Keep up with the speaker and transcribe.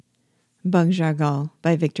Bug Jargal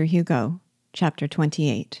by Victor Hugo, Chapter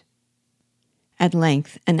 28. At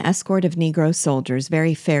length, an escort of Negro soldiers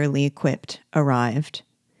very fairly equipped arrived.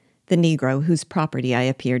 The Negro, whose property I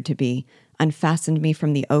appeared to be, unfastened me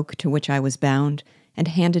from the oak to which I was bound and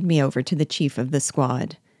handed me over to the chief of the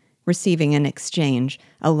squad, receiving in exchange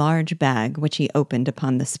a large bag which he opened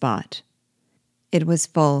upon the spot. It was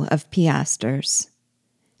full of piastres.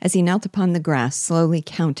 As he knelt upon the grass, slowly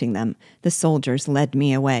counting them, the soldiers led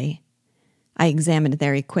me away. I examined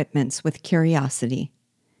their equipments with curiosity.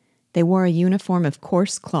 They wore a uniform of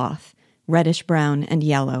coarse cloth, reddish-brown and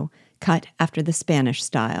yellow, cut after the Spanish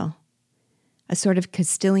style. A sort of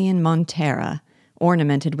Castilian montera,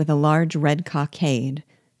 ornamented with a large red cockade,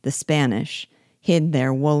 the Spanish, hid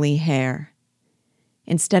their woolly hair.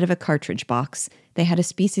 Instead of a cartridge box, they had a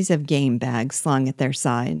species of game bag slung at their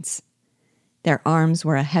sides. Their arms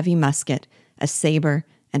were a heavy musket, a saber,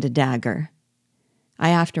 and a dagger. I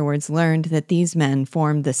afterwards learned that these men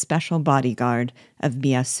formed the special bodyguard of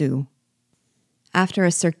Biassou. After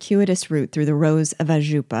a circuitous route through the rows of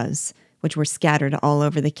ajupas, which were scattered all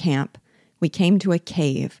over the camp, we came to a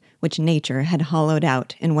cave which nature had hollowed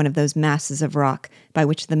out in one of those masses of rock by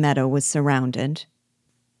which the meadow was surrounded.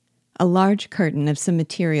 A large curtain of some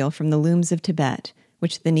material from the looms of Tibet,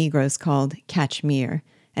 which the Negroes called cachemire,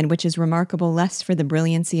 and which is remarkable less for the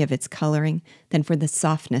brilliancy of its coloring than for the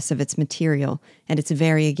softness of its material and its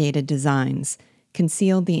variegated designs,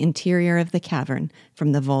 concealed the interior of the cavern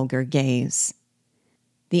from the vulgar gaze.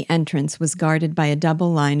 The entrance was guarded by a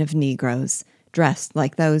double line of Negroes, dressed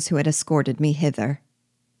like those who had escorted me hither.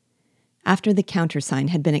 After the countersign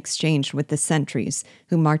had been exchanged with the sentries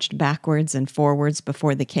who marched backwards and forwards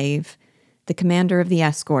before the cave, the commander of the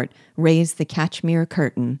escort raised the cachemire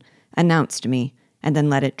curtain, announced me, and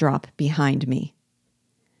then let it drop behind me.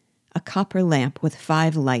 A copper lamp with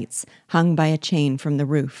 5 lights hung by a chain from the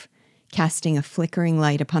roof, casting a flickering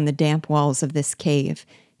light upon the damp walls of this cave,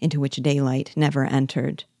 into which daylight never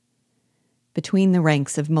entered. Between the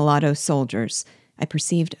ranks of mulatto soldiers, I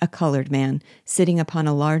perceived a colored man sitting upon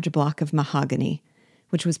a large block of mahogany,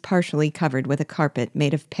 which was partially covered with a carpet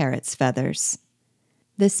made of parrots' feathers.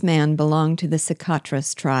 This man belonged to the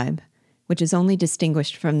Sicatras tribe, which is only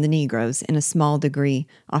distinguished from the Negroes in a small degree,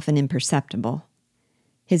 often imperceptible.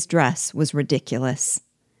 His dress was ridiculous.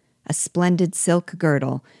 A splendid silk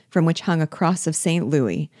girdle, from which hung a cross of St.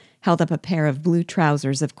 Louis, held up a pair of blue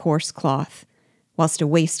trousers of coarse cloth, whilst a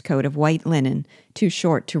waistcoat of white linen, too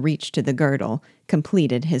short to reach to the girdle,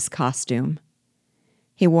 completed his costume.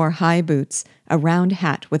 He wore high boots, a round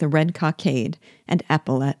hat with a red cockade, and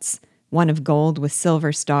epaulets, one of gold with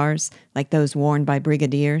silver stars, like those worn by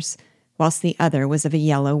brigadiers, whilst the other was of a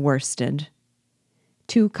yellow worsted.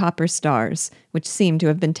 2 copper stars, which seemed to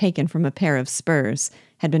have been taken from a pair of spurs,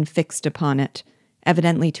 had been fixed upon it,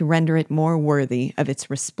 evidently to render it more worthy of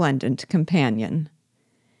its resplendent companion.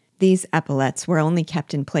 These epaulets were only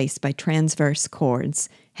kept in place by transverse cords,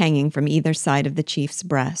 hanging from either side of the chief's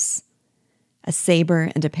breasts. A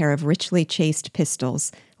saber and a pair of richly chased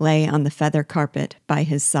pistols lay on the feather carpet by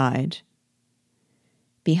his side.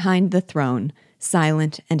 Behind the throne,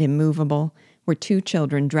 silent and immovable, were 2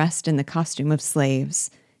 children dressed in the costume of slaves,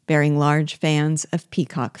 bearing large fans of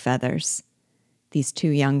peacock feathers. These 2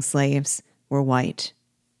 young slaves were white.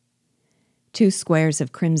 2 squares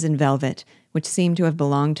of crimson velvet, which seemed to have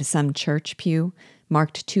belonged to some church pew,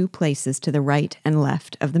 marked 2 places to the right and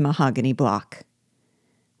left of the mahogany block.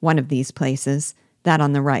 One of these places, that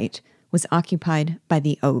on the right, was occupied by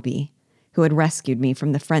the Obi, who had rescued me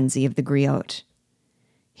from the frenzy of the griot.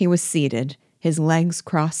 He was seated, his legs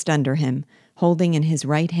crossed under him, holding in his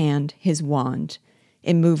right hand his wand,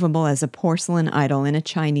 immovable as a porcelain idol in a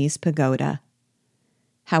Chinese pagoda.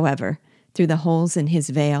 However, through the holes in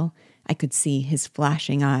his veil, I could see his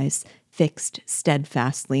flashing eyes fixed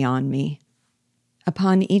steadfastly on me.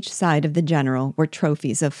 Upon each side of the general were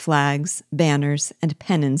trophies of flags, banners, and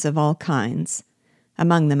pennons of all kinds.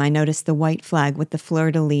 Among them I noticed the white flag with the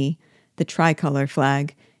fleur-de-lis, the tricolor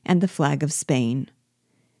flag, and the flag of Spain.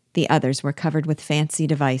 The others were covered with fancy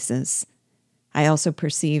devices. I also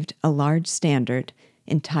perceived a large standard,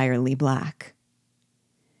 entirely black.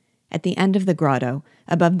 At the end of the grotto,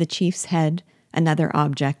 above the chief's head, another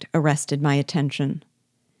object arrested my attention.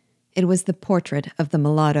 It was the portrait of the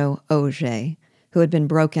mulatto Auger, who had been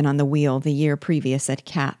broken on the wheel the year previous at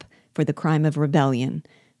Cap for the crime of rebellion,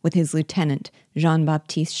 with his lieutenant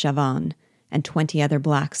Jean-Baptiste Chavannes and 20 other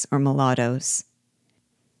blacks or mulattoes.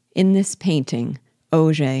 In this painting,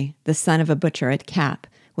 Auger, the son of a butcher at Cap,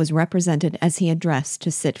 was represented as he had dressed to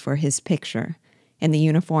sit for his picture, in the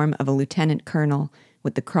uniform of a lieutenant colonel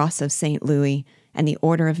with the Cross of St. Louis and the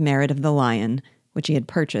Order of Merit of the Lion, which he had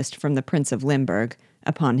purchased from the Prince of Limburg,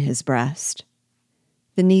 upon his breast.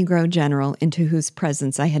 The Negro general into whose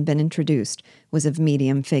presence I had been introduced was of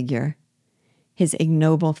medium figure. His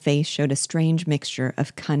ignoble face showed a strange mixture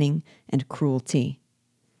of cunning and cruelty.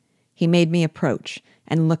 He made me approach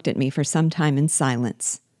and looked at me for some time in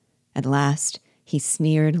silence. At last, he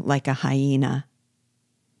sneered like a hyena.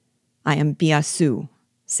 "I am Biassou,"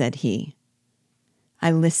 said he.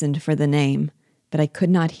 I listened for the name, but I could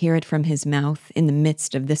not hear it from his mouth in the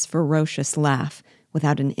midst of this ferocious laugh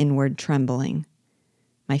without an inward trembling.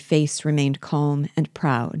 My face remained calm and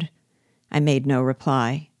proud. I made no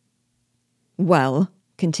reply. "Well,"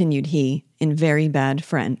 continued he, in very bad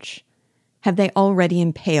French, "have they already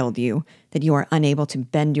impaled you, that you are unable to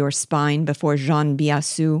bend your spine before Jean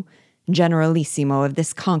Biassou, generalissimo of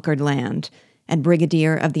this conquered land, and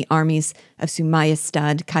brigadier of the armies of Su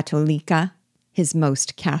Majestad Catholica, his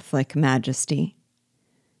most Catholic Majesty?"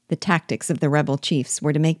 The tactics of the rebel chiefs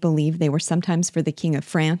were to make believe they were sometimes for the King of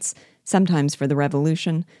France, sometimes for the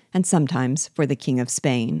Revolution, and sometimes for the King of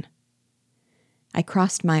Spain. I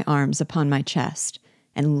crossed my arms upon my chest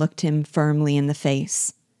and looked him firmly in the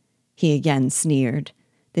face. He again sneered.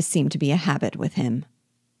 This seemed to be a habit with him.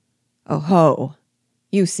 "Oh-ho!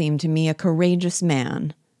 You seem to me a courageous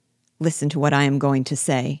man. Listen to what I am going to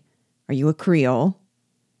say. Are you a Creole?"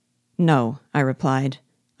 "No," I replied.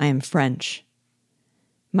 "I am French."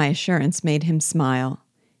 My assurance made him smile.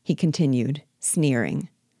 He continued, sneering.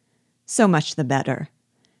 "So much the better.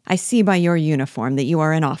 I see by your uniform that you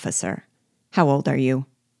are an officer. How old are you?"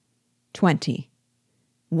 20.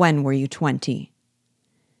 "When were you 20?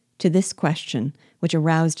 To this question, which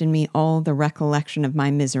aroused in me all the recollection of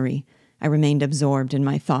my misery, I remained absorbed in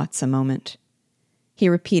my thoughts a moment. He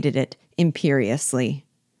repeated it imperiously.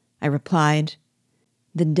 I replied,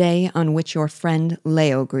 "The day on which your friend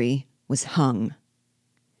Léogris was hung."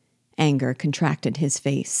 Anger contracted his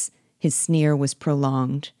face. His sneer was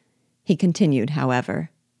prolonged. He continued, however.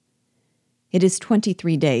 "It is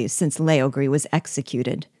 23 days since Léogris was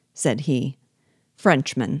executed," said he.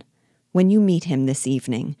 "Frenchman, when you meet him this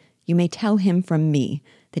evening, you may tell him from me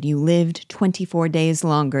that you lived 24 days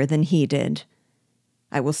longer than he did.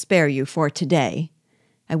 I will spare you for today.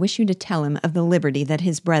 I wish you to tell him of the liberty that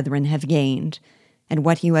his brethren have gained, and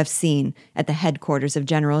what you have seen at the headquarters of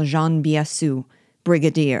General Jean Biassou,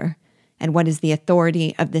 Brigadier, and what is the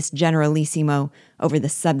authority of this Generalissimo over the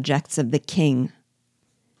subjects of the king."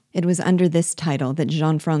 It was under this title that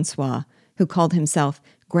Jean-François, who called himself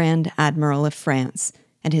Grand Admiral of France,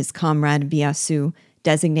 and his comrade Biassou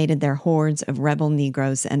designated their hordes of rebel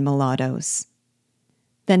Negroes and mulattoes.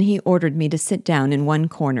 Then he ordered me to sit down in one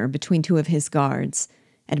corner between two of his guards,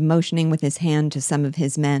 and motioning with his hand to some of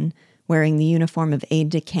his men, wearing the uniform of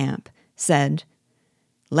aide-de-camp, said,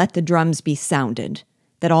 "Let the drums be sounded,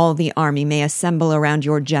 that all the army may assemble around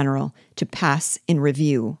your general to pass in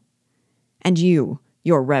review. And you,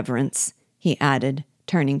 your reverence," he added,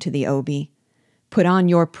 turning to the Obi, "put on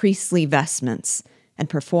your priestly vestments, and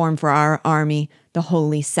perform for our army the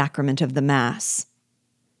holy sacrament of the Mass."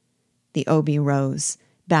 The Obi rose,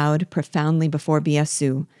 bowed profoundly before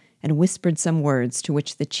Biassou, and whispered some words to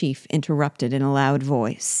which the chief interrupted in a loud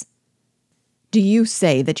voice. "Do you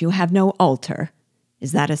say that you have no altar?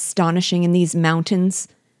 Is that astonishing in these mountains?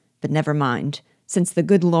 But never mind, since the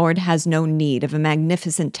good Lord has no need of a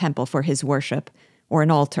magnificent temple for his worship, or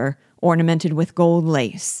an altar ornamented with gold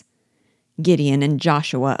lace. Gideon and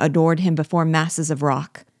Joshua adored him before masses of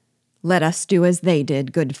rock. Let us do as they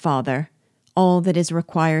did, good Father. All that is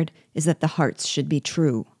required is that the hearts should be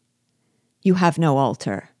true. You have no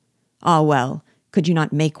altar. Ah, well, could you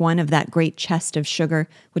not make one of that great chest of sugar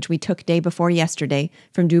which we took day before yesterday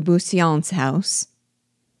from Dubusson's house?"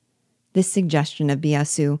 This suggestion of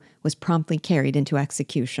Biassou was promptly carried into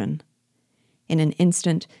execution. In an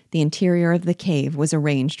instant, the interior of the cave was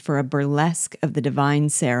arranged for a burlesque of the divine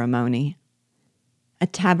ceremony. A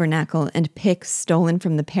tabernacle and pyx stolen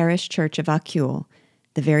from the parish church of Accule,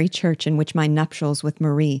 the very church in which my nuptials with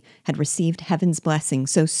Marie had received heaven's blessing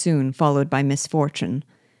so soon followed by misfortune,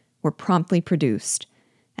 were promptly produced,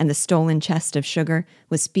 and the stolen chest of sugar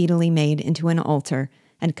was speedily made into an altar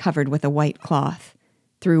and covered with a white cloth,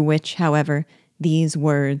 through which, however, these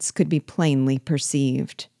words could be plainly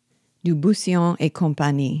perceived: Dubussy et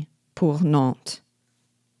compagnie, pour Nantes.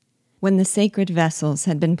 When the sacred vessels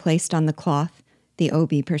had been placed on the cloth, the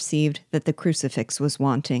Obi perceived that the crucifix was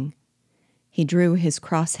wanting. He drew his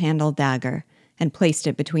cross-handled dagger and placed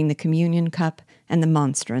it between the communion cup and the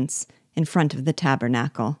monstrance in front of the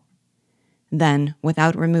tabernacle. Then,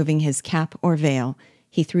 without removing his cap or veil,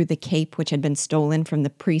 he threw the cape which had been stolen from the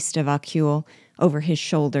priest of Accule over his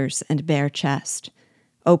shoulders and bare chest,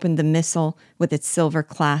 opened the missal with its silver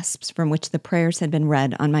clasps from which the prayers had been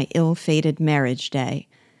read on my ill-fated marriage day,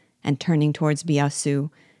 and turning towards Biassou,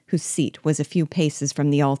 whose seat was a few paces from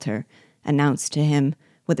the altar, announced to him,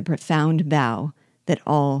 with a profound bow, that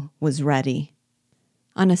all was ready.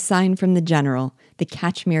 On a sign from the general, the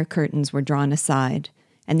cashmere curtains were drawn aside,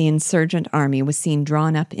 and the insurgent army was seen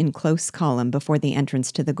drawn up in close column before the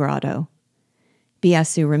entrance to the grotto.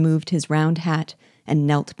 Biassou removed his round hat and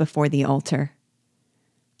knelt before the altar.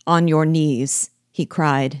 "On your knees," he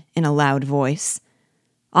cried in a loud voice.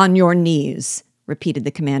 "On your knees," repeated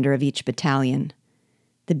the commander of each battalion.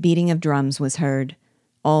 The beating of drums was heard.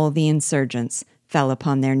 All the insurgents fell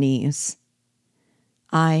upon their knees.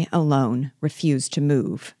 I alone refused to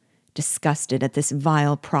move, disgusted at this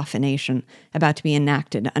vile profanation about to be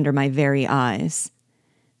enacted under my very eyes.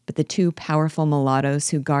 But the two powerful mulattoes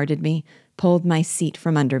who guarded me pulled my seat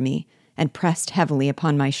from under me and pressed heavily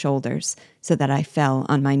upon my shoulders, so that I fell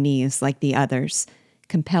on my knees like the others,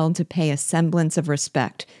 compelled to pay a semblance of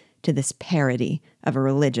respect to this parody of a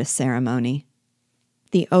religious ceremony.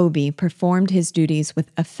 The obi performed his duties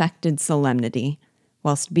with affected solemnity,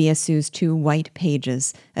 whilst Biassou's two white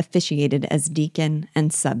pages officiated as deacon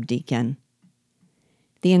and subdeacon.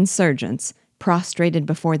 The insurgents, prostrated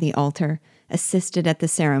before the altar, assisted at the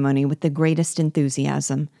ceremony with the greatest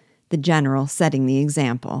enthusiasm, the general setting the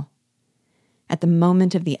example. At the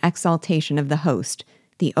moment of the exaltation of the host,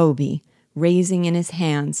 the obi, raising in his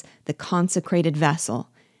hands the consecrated vessel,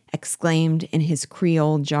 exclaimed in his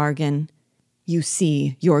Creole jargon, "You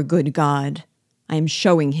see your good God. I am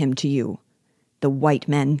showing him to you. The white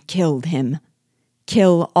men killed him.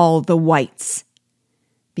 Kill all the whites,"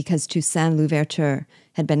 because Toussaint Louverture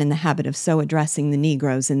had been in the habit of so addressing the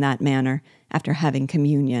Negroes in that manner after having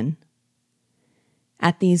communion.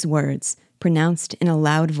 At these words, pronounced in a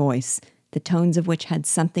loud voice, the tones of which had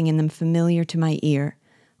something in them familiar to my ear,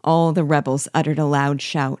 all the rebels uttered a loud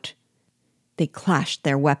shout. They clashed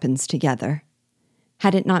their weapons together.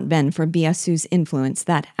 Had it not been for Biassou's influence,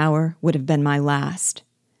 that hour would have been my last.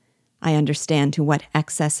 I understand to what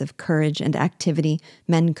excess of courage and activity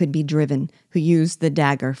men could be driven who used the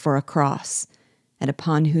dagger for a cross, and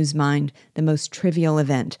upon whose mind the most trivial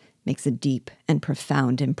event makes a deep and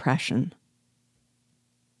profound impression.